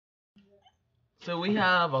So we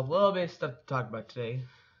have a little bit of stuff to talk about today.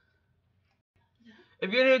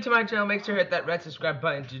 If you're new to my channel, make sure to hit that red subscribe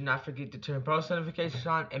button. Do not forget to turn post notifications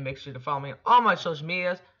on, and make sure to follow me on all my social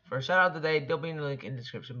medias. For a shout out today, there'll be a link in the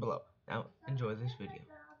description below. Now, enjoy this video.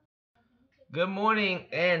 Good morning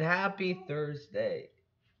and happy Thursday.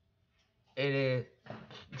 It is.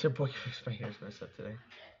 It's your boy. My hair's messed up today.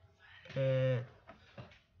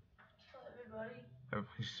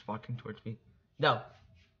 Everybody's just walking towards me. No.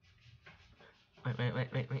 Wait.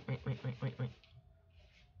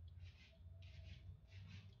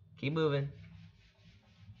 Keep moving.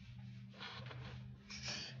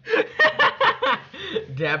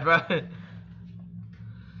 Deborah.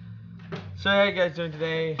 So how you guys doing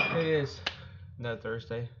today? It is no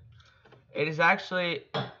Thursday. It is actually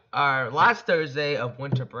our last Thursday of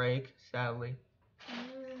winter break, sadly.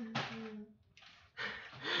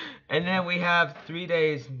 And then we have 3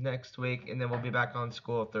 days next week, and then we'll be back on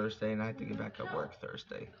school Thursday, and I have to get back at work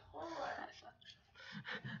Thursday.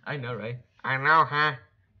 I know, right? I know, huh?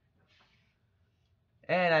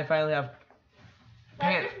 And I finally have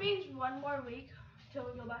That just means one more week till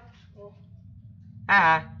we go back to school.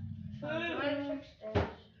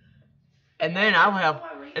 And then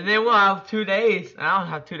we'll have 2 days. And I'll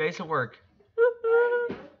have 2 days of work.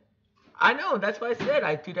 I know, that's why I said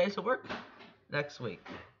I have 2 days of work next week.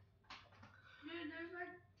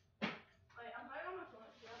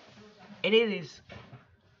 And it is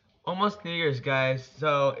almost New Year's, guys,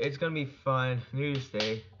 so it's gonna be fun. New Year's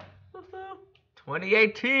Day.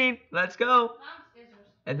 2018, let's go.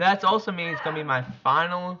 And that's also means it's gonna be my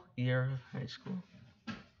final year of high school.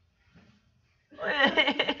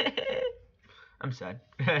 I'm sad.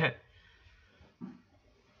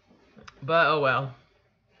 But oh well.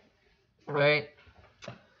 Right?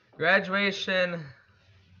 Graduation.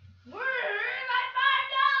 Where's my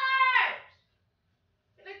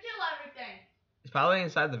 $5? Gonna kill everything. It's probably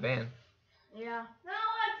inside the van. Yeah. No,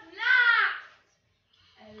 it's not.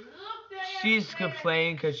 I looked at She's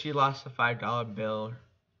complaining because she lost a $5 bill.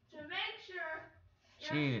 To make sure.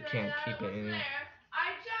 She can't keep it anymore.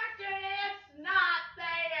 I checked it. It's not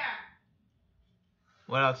there.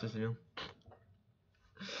 What else is new?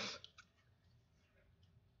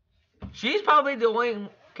 She's probably the only.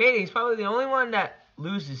 Katie's probably the only one that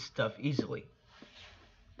loses stuff easily.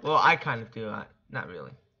 Well, I kind of do. Not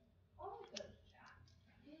really.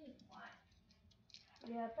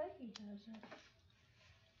 Yeah, but he doesn't.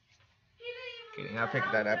 Katie, I'll pick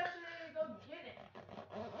that up. Go get it.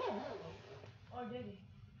 Or did he?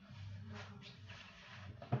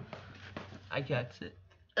 I got it.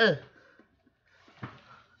 Did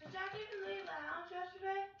Jack even leave the house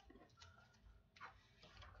yesterday?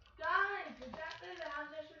 Guys, did Jack leave the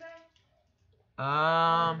house yesterday?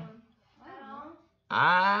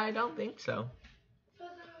 I don't think so. So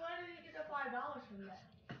then why did he get the $5 from that?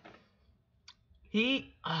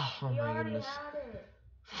 Oh my goodness. Had it.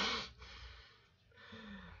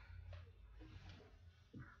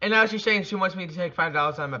 And now she's saying she wants me to take $5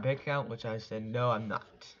 out of my bank account, which I said, no, I'm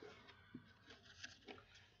not.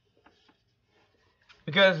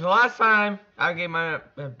 Because the last time I gave my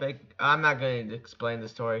bank, I'm not going to explain the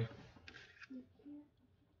story.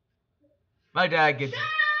 My dad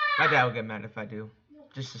will get mad if I do.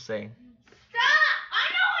 Just to say. Stop! I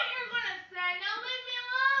know what you're gonna say. Now leave me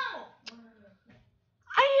alone.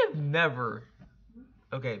 I have never.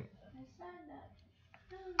 Okay.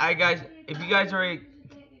 Alright, guys. If you guys already.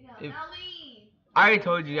 I already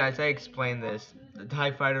told you guys. I explained this. The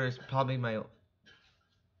TIE Fighter is probably my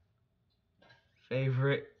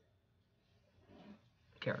favorite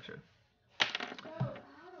character.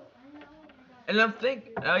 And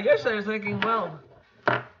I guess I was thinking, well,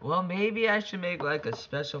 maybe I should make like a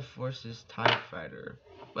Special Forces TIE Fighter.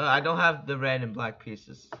 Well, I don't have the red and black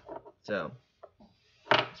pieces, so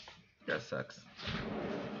that sucks.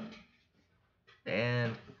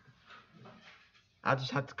 And I'll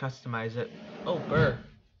just have to customize it. Oh, burr.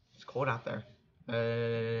 It's cold out there.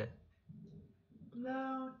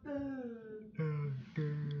 No.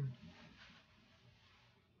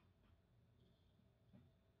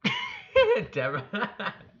 Deborah.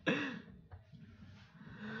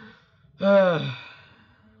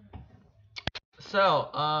 So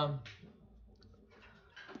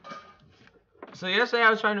yesterday I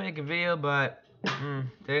was trying to make a video, but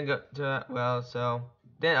didn't go to that well, so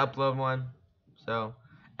didn't upload one. So,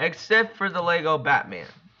 except for the Lego Batman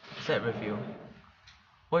set review,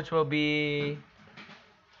 which will be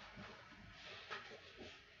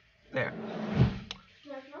there.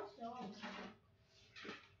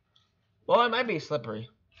 Well, it might be slippery.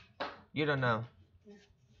 You don't know.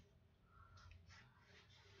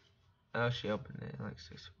 Oh, she opened it in like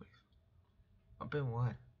 6 weeks. Up in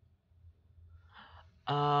what?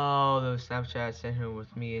 Oh, those Snapchat I sent her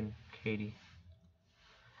with me and Katie.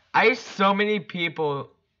 I used so many people.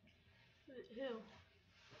 Who?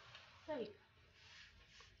 Wait.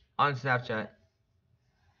 On Snapchat.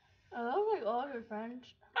 Oh, that was like all your friends.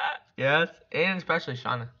 Yes, and especially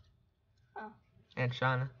Shauna. Oh. And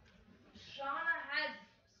Shauna. Shauna has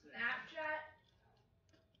Snapchat?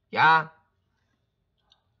 Yeah.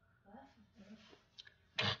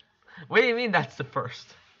 What do you mean that's the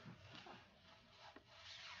first?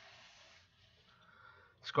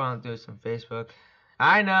 Scrolling through some Facebook.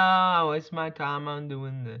 I know, I waste my time on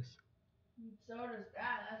doing this. So does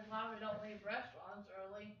that. That's why we don't leave restaurants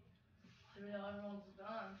early. Until everyone's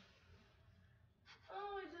done.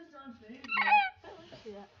 Oh, it's just on Facebook. Let me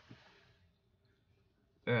see that.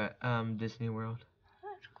 We're at Disney World.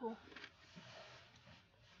 That's cool.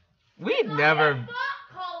 We'd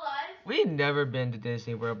never been to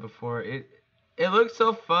Disney World before. It looks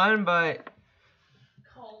so fun, but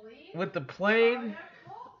with the plane,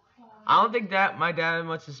 I don't think that my dad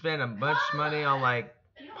wants to spend a bunch money on like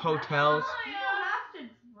hotels. You don't have to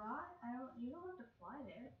fly. You don't have to fly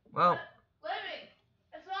there. Well,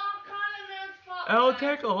 it's all kind of man's fault. it'll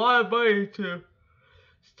take a lot of money to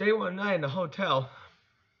stay one night in a hotel.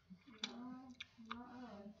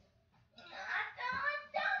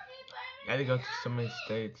 I had to go to so many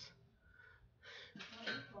states.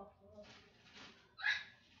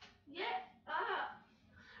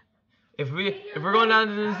 If we're going down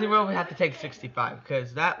to Disney World, we have to take 65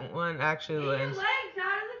 because that one actually lands. Your legs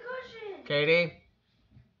out of the cushion. Katie.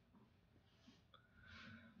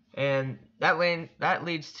 And that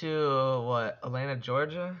leads to what? Atlanta,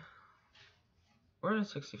 Georgia. Where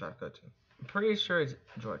does 65 go to? I'm pretty sure it's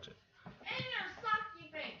Georgia. And your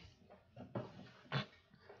socky face.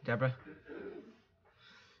 Deborah.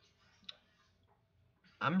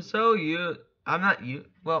 I'm not you.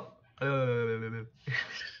 Well.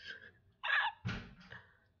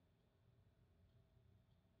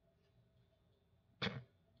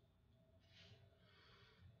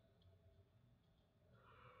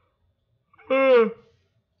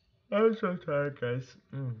 I'm so tired, guys.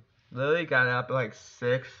 Lily got up at like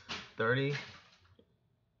 6:30.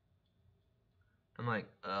 I'm like,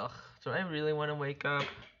 ugh. Do I really want to wake up?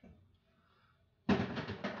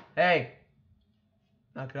 Hey,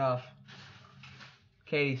 knock it off.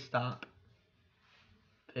 Katie, stop.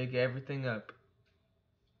 Pick everything up.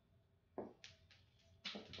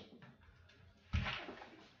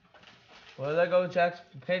 Where did I go? Jack's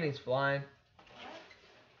painting's flying.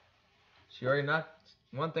 She already knocked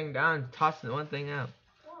one thing down and tossed the one thing out.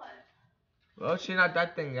 What? Well, she knocked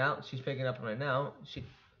that thing out. She's picking it up right now. She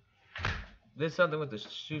did something with the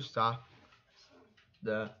shoe stock.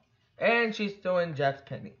 And she's throwing Jack's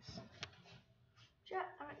pennies. Jack,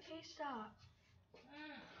 okay, stop.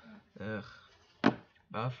 Ugh.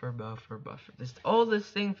 Buffer. This all this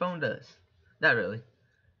thing phone does. Not really.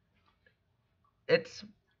 It's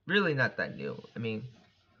really not that new. I mean,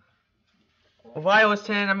 if I was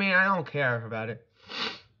 10, I mean, I don't care about it.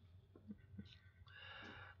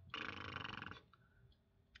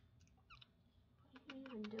 What are you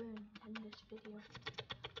even doing in this video?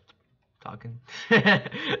 Talking.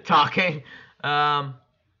 Talking. I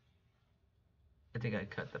think I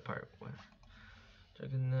cut the part where.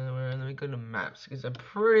 Let me go to maps because I'm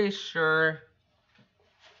pretty sure.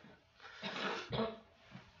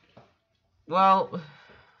 Well,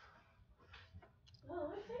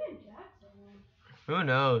 who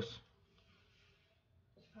knows?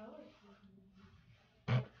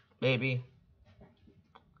 Maybe.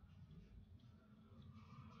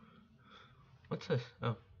 What's this?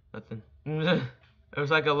 Oh, nothing. It was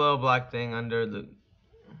like a little black thing under the.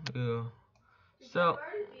 So.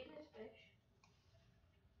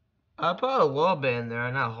 I put a little bit in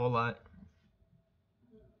there, not a whole lot.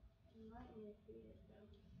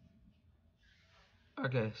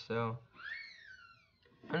 Okay, so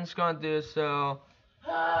I'm just going through. So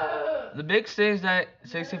the big cities that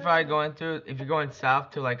 65 going through, if you're going south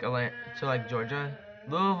to like Atlanta, to like Georgia,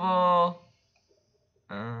 Louisville.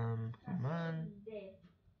 Come on.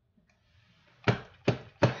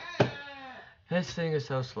 This thing is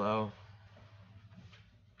so slow.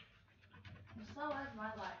 So is my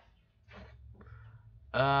life.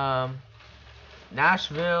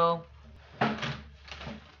 Nashville.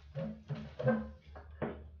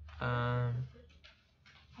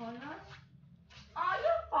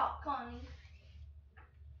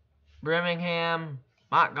 Birmingham,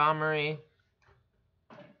 Montgomery.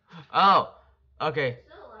 Oh, okay.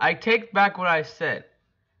 I take back what I said.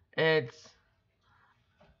 It's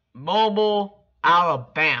Mobile,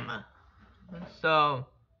 Alabama. So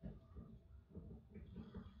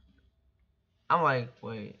I'm like,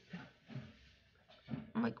 wait.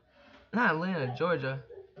 I'm like, not Atlanta, Georgia.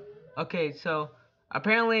 Okay, so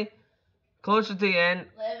apparently closer to the end,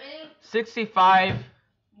 65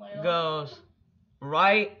 goes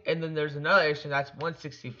right, and then there's another extra that's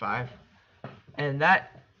 165, and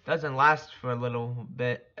that doesn't last for a little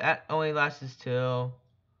bit. That only lasts till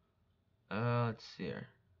let's see here.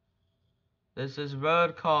 There's this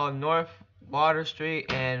road called North Water Street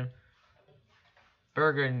and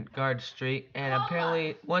Burgard Street, and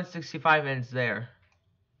apparently 165 ends there.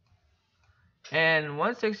 And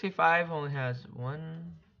 165 only has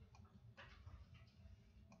one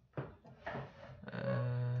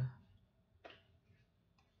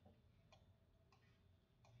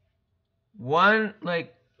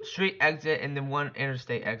like street exit and then one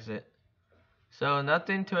interstate exit. So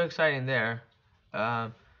nothing too exciting there.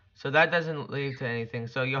 So that doesn't lead to anything.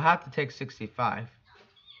 So you'll have to take 65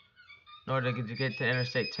 in order to get to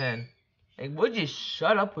Interstate 10. Hey, would you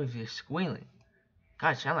shut up with your squealing?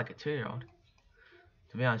 God, you sound like a 2-year-old.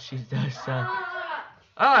 To be honest, she does sound.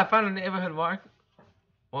 Oh, I found a neighborhood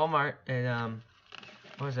Walmart in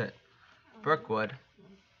what was it? Brookwood.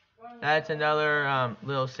 That's another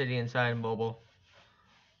little city inside Mobile.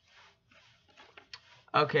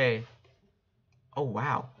 Okay. Oh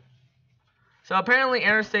wow. So apparently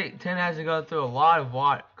Interstate 10 has to go through a lot of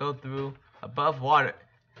water. Go through above water.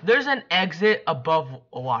 There's an exit above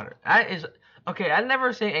water. That is okay. I've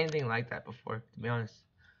never seen anything like that before, to be honest.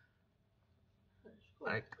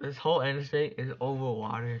 Like this whole interstate is over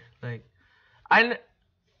water. Like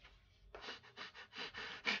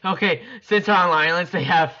okay, since online, let's say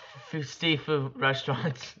have seafood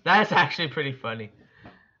restaurants. That's actually pretty funny.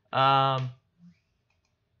 Now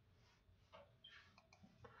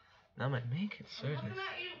my main concern is.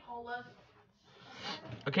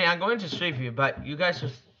 Okay, I'm going to Street View, but you guys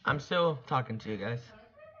just. I'm still talking to you guys.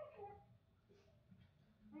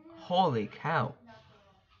 Holy cow.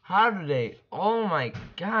 How do they? Oh my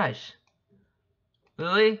gosh.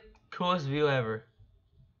 Really? Coolest view ever.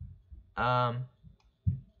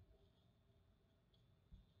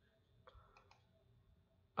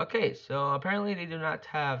 Okay, so apparently they do not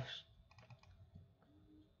have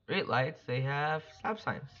street lights, they have stop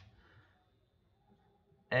signs.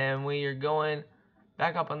 And when you're going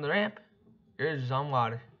back up on the ramp, you're just on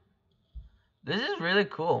water. This is really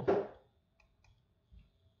cool.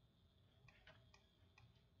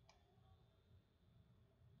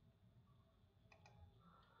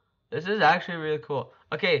 This is actually really cool.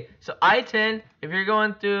 Okay, so I-10, if you're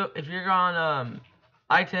on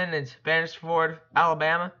I-10 in Spanish Ford,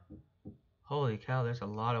 Alabama, holy cow, there's a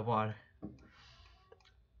lot of water.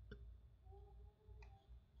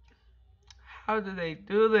 How do they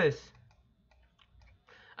do this?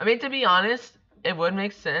 I mean, to be honest, it would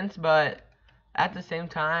make sense, but at the same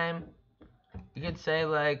time, you could say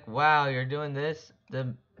like, wow, you're doing this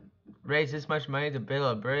to raise this much money to build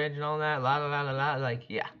a bridge and all that, la la la la la, like,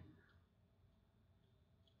 yeah.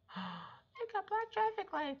 They got black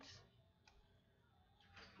traffic lights.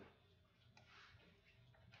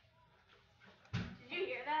 Did you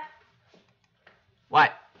hear that?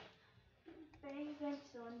 What? Bang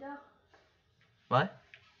against the window. What?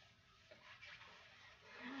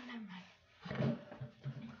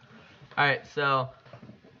 Alright, so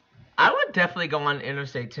I would definitely go on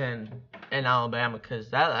Interstate 10 in Alabama because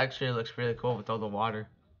that actually looks really cool with all the water.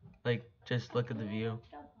 Like, just look at the view.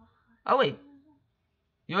 Oh, wait.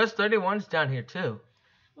 US 31's down here, too.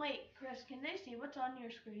 Wait, Chris, can they see what's on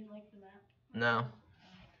your screen, like the map? No.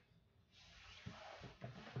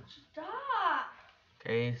 Stop!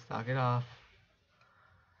 Okay, stock it off.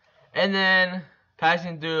 And then,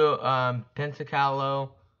 passing through Pensacola,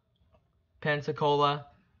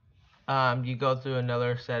 you go through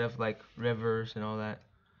another set of, like, rivers and all that.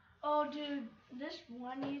 Oh, dude, this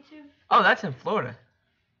one YouTube... Oh, that's in Florida.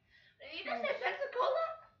 You just said Pensacola?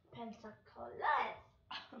 Pensacola.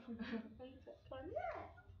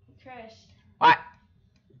 Chris. What?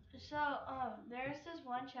 So, there's this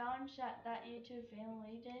one challenge that YouTube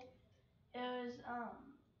family did. It was,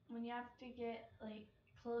 when you have to get, like,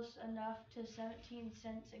 close enough to 17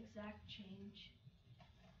 cents exact change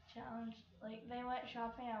challenge. Like, they went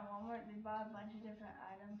shopping at Walmart, they bought a bunch of different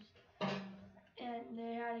items, and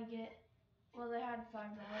they had to get, well, they had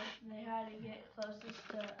 $5, they had to get closest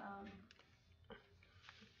to,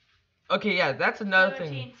 Okay, yeah, that's another thing.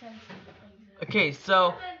 17 cents exact. Okay,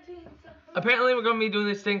 so apparently we're gonna be doing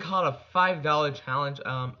this thing called a $5 challenge.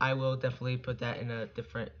 I will definitely put that in a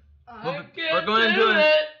different. We're going to do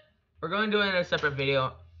it. We're going to do it in a separate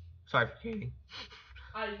video. Sorry for Katie.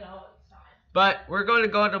 I know it's fine. But we're going to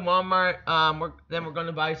go to Walmart. Then we're going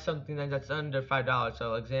to buy something that's under $5.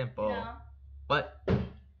 So example. No. What?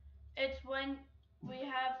 It's when we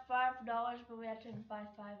have $5, but we have to buy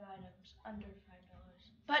 5 items under $5.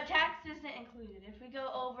 But tax isn't included. If we go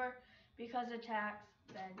over because of tax,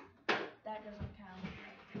 then that doesn't count.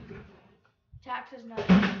 Tax is not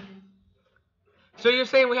included. So you're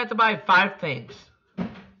saying we have to buy 5 things? For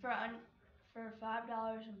 $5 and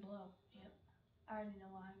below. Yep. I already know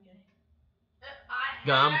why I'm getting.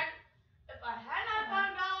 Gum. If I had that $5, I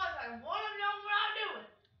would have known what I'm doing.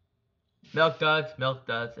 Milk duds, milk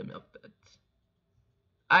duds, and milk duds.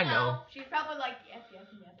 I know. She's probably like, yep.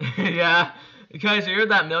 Yeah, because you're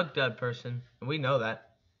that milk dud person. We know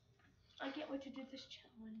that. I can't wait to do this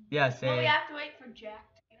challenge. Yeah, same. Well, we have to wait for Jack.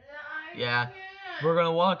 Yeah. We're going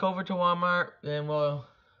to walk over to Walmart, and we'll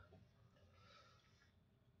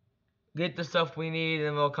get the stuff we need,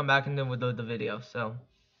 and we'll come back and then we'll do the video, so.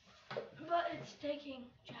 But it's taking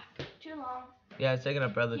Jack too long. Yeah, it's taking our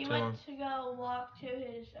brother too long. He went to go walk to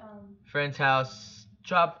his friend's house.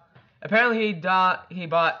 Chop. Apparently he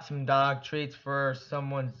bought some dog treats for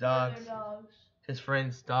someone's dogs. His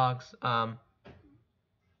friend's dogs. Even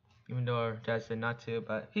though our dad said not to,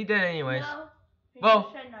 but he did anyways. No, he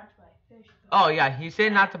well, said not to buy fish. Oh yeah, he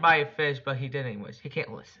said not to buy a fish, but he did anyways. He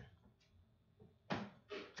can't listen.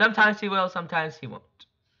 Sometimes he will, sometimes he won't.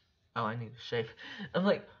 Oh, I need to shave. I'm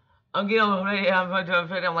like, I'm getting ready. I'm going to do a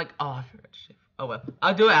video. I'm like, oh, I forgot to shave. Oh well,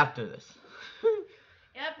 I'll do it after this.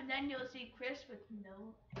 Yep, and then you'll see Chris with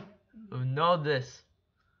no. No this.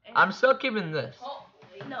 I'm still keeping this. Oh,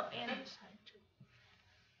 no, and this side too.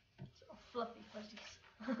 It's all fluffy fuzzies.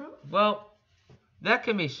 Well, that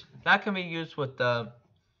can be used with the.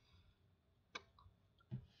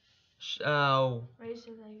 Razor that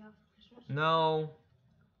you got for Christmas? No,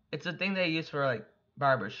 it's a thing they use for like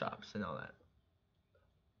barber shops and all that.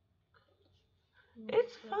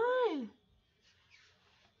 It's fine.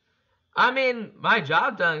 I mean, my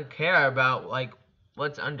job doesn't care about like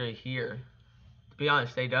what's under here. To be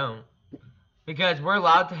honest, they don't. Because we're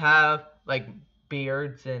allowed to have like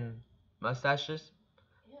beards and mustaches.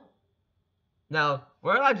 Yeah. No,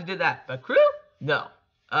 we're allowed to do that, but crew? No.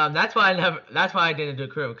 That's why I didn't do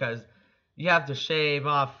crew, because you have to shave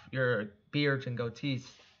off your beards and goatees.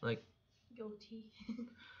 Like goatee.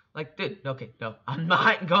 Like, dude, okay, no. I'm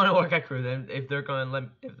not going to work at crew then if they're going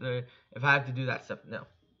to if I have to do that stuff. No.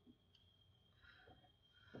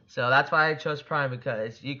 So that's why I chose Prime,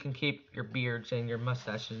 because you can keep your beards and your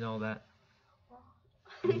mustaches and all that.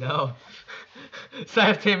 No.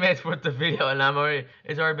 17 minutes worth of video, and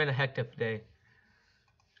it's already been a hectic day.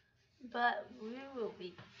 But we will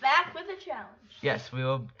be back with a challenge. Yes, we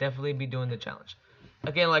will definitely be doing the challenge.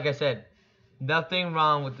 Again, like I said, nothing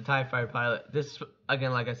wrong with the TIE Fighter pilot. This,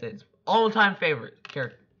 again, like I said, it's all-time favorite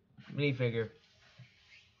character, minifigure.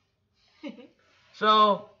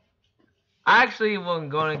 So, I actually am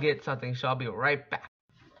going to get something, so I'll be right back.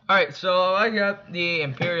 Alright, so I got the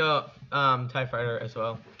Imperial TIE Fighter as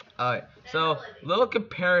well. Alright, so little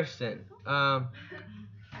comparison.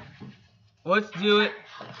 Let's do it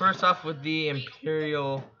first off with the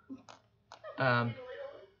Imperial TIE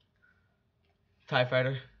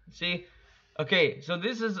Fighter. See? Okay, so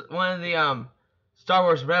this is one of the Star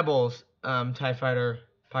Wars Rebels TIE Fighter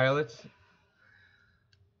pilots.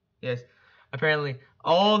 Yes, apparently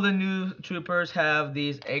all the new troopers have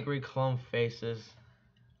these angry clone faces,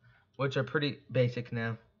 which are pretty basic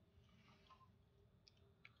now.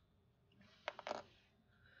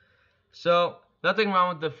 So nothing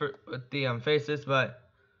wrong with the faces, but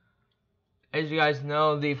as you guys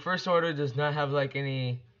know, the First Order does not have like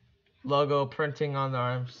any logo printing on the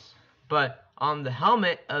arms, but on the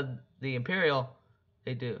helmet of the Imperial,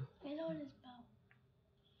 they do. I know what it's about.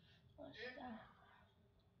 What's that?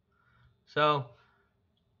 So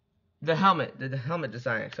the helmet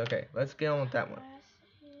design. Okay, let's get on with that one.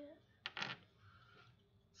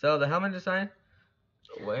 So the helmet design,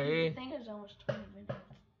 I think it's almost 20 minutes.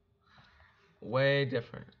 Way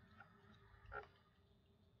different.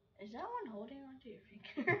 Is that one holding onto your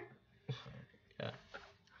finger? Yeah.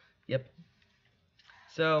 Yep.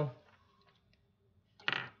 So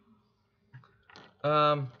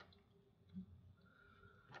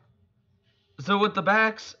so with the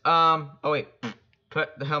backs, oh wait,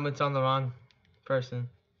 put the helmets on the wrong person.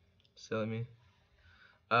 Silly me.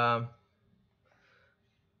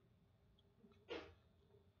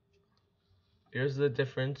 Here's the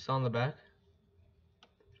difference on the back.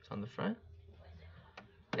 It's on the front.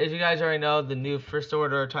 As you guys already know, the new First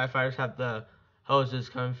Order TIE Fighters have the hoses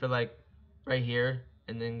coming for like right here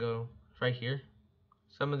and then go right here.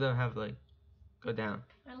 Some of them have like go down,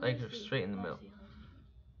 like straight in the middle.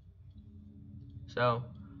 So,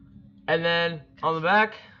 and then on the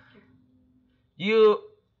back,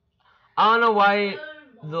 I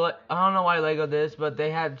don't know why Lego did this, but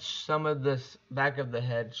they had some of this back of the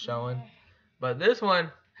head showing. But this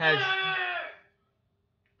one has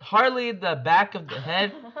hardly the back of the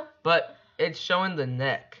head, but it's showing the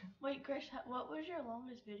neck. Wait, Chris, what was your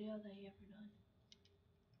longest video that you ever done?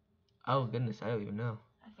 Oh goodness, I don't even know.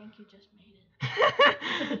 I think you just made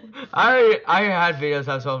it. I had videos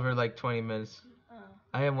that was over like 20 minutes. Oh.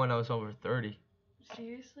 I had one that was over 30.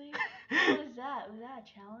 Seriously? What was that? Was that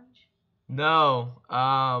a challenge? No.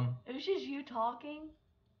 It was just you talking?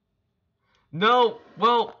 No,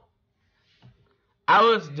 well, I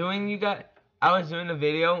was doing a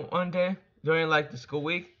video one day during like the school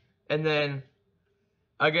week, and then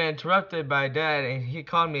I got interrupted by Dad, and he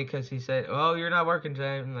called me because he said, "Oh, you're not working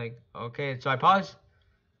today." I'm like, "Okay," so I paused,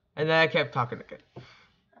 and then I kept talking again.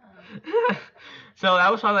 So that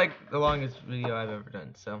was probably like the longest video I've ever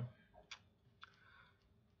done.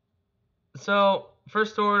 So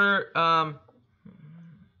first order,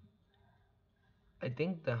 I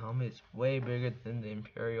think the helmet is way bigger than the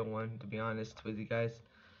Imperial one, to be honest with you guys.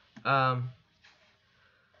 I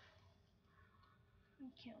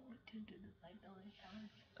can't wait to do the $5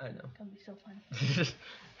 challenge. I know. It's gonna be so fun.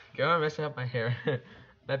 You're messing up my hair.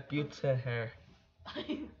 That beautiful hair.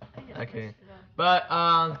 Okay. Messed it up. But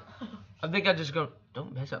I think I just go.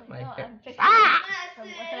 Don't mess up my No, hair. I'm fixing Ah! it.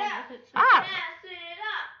 Mess it up. Ah! Mess it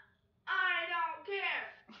up. I don't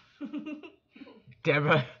care.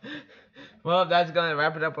 Deborah. Well, that's gonna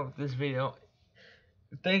wrap it up with this video.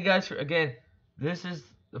 Thank you guys for again. This is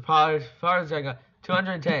the far as I got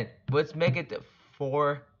 210. Let's make it to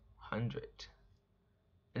 400.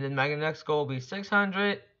 And then my next goal will be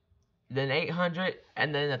 600, then 800,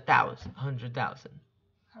 and then 1,000. 100,000.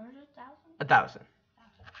 100,000? 1,000.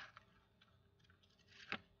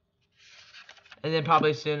 And then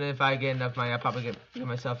probably soon, if I get enough money, I'll probably get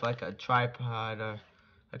myself like a tripod or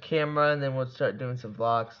a camera, and then we'll start doing some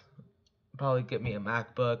vlogs. Probably get me a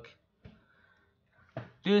MacBook.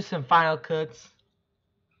 Do some Final Cuts.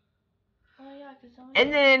 Oh, yeah,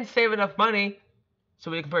 And then save enough money so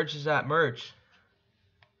we can purchase that merch.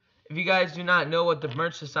 If you guys do not know what the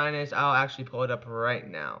merch design is, I'll actually pull it up right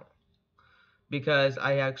now. Because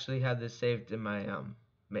I actually have this saved in my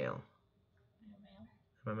mail.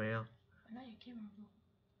 My mail. I know your camera.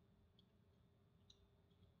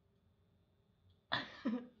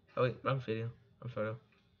 Oh wait, wrong video. Wrong photo.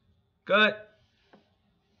 Good.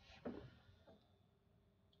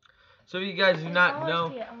 So if you guys do not know.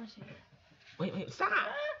 I wanna see it. Wait, stop!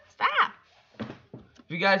 Stop! If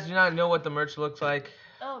you guys do not know what the merch looks like,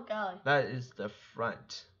 Oh god. that is the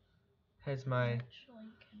front. Here's my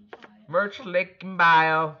Merch merch link in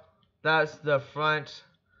bio. That's the front.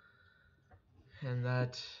 And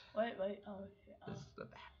that Wait. Oh, is the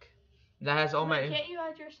back. That has all my. Can't you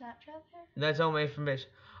add your Snapchat there? That's all my information.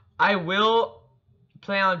 I will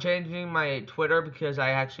plan on changing my Twitter because I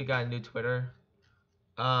actually got a new Twitter.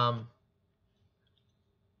 I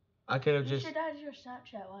could have just. You should add your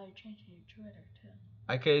Snapchat while you're changing your Twitter too.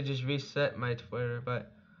 I could have just reset my Twitter,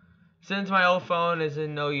 but since my old phone is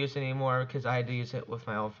in no use anymore because I had to use it with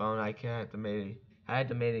my old phone, I had to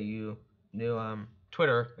make a new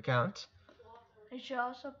Twitter account. You should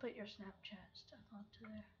also put your Snapchat stuff onto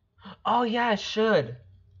there. Oh yeah, I should.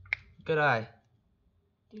 Good eye.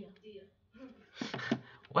 Deal.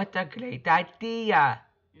 What a great idea.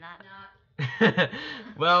 Not.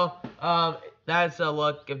 Well, that's a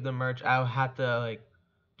look of the merch. I'll have to like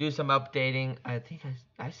do some updating. I think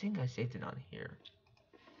I saved it on here.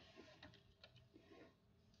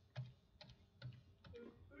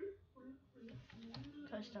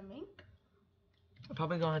 Custom ink? I'm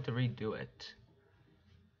probably gonna have to redo it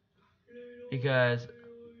because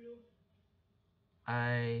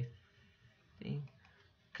I think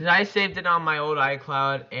I saved it on my old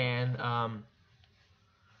iCloud, and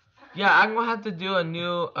yeah, I'm gonna have to do a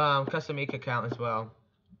new custom ink account as well.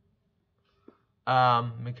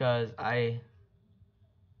 Because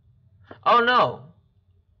oh no,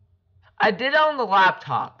 I did it on the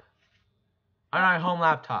laptop, on our home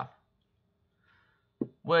laptop,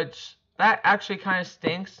 which that actually kind of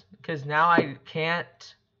stinks because now I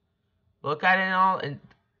can't look at it all and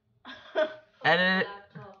edit it.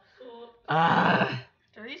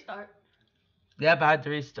 To restart. Yep, I had to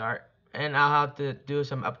restart, and I'll have to do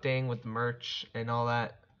some updating with the merch and all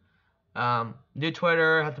that. New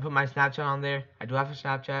Twitter, have to put my Snapchat on there. I do have a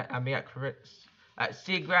Snapchat. I'm at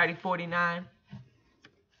Graddy999.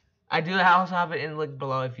 I do also have it in the link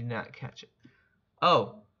below if you did not catch it.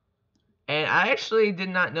 Oh, and I actually did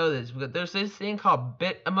not know this, but there's this thing called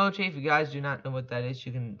Bitmoji. If you guys do not know what that is,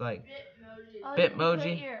 you can like Bitmoji. Oh,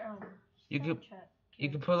 Bitmoji. You You can could put you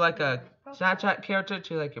can put like a Snapchat character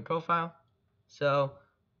to like your profile. So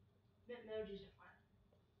Bitmoji's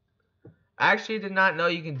different. I actually did not know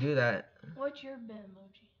you can do that. What's your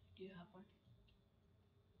Bitmoji? Do you have one?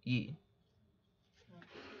 Yeah.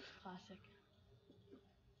 Classic.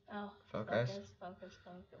 Oh, Focus. Focus.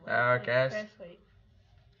 Focus. Chris, wait.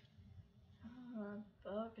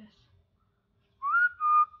 Focus.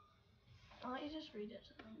 Why don't you just read it to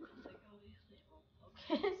them? Because, like, obviously it won't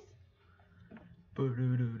focus.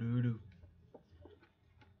 Boo-doo-doo-doo-doo.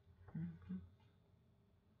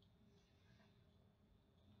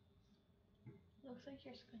 Looks like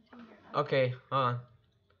you're squinting your eyes. Okay, hold on.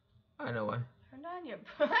 I know why. Turn on your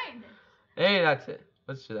brightness. Hey, that's it.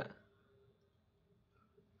 Let's do that.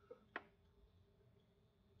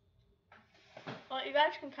 Well, you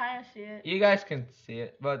guys can kind of see it. You guys can see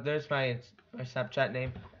it, but there's my Snapchat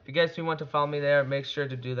name. If you guys do want to follow me there, make sure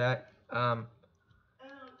to do that.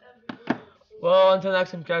 Well, until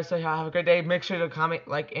next time, guys, say have a great day. Make sure to comment,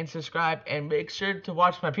 like, and subscribe, and make sure to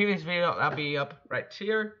watch my previous video. That'll be up right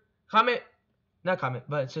here. Not comment,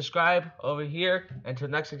 but subscribe over here. Until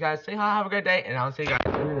next time, guys, say have a great day, and I'll see you guys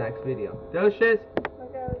in the next video. Delicious.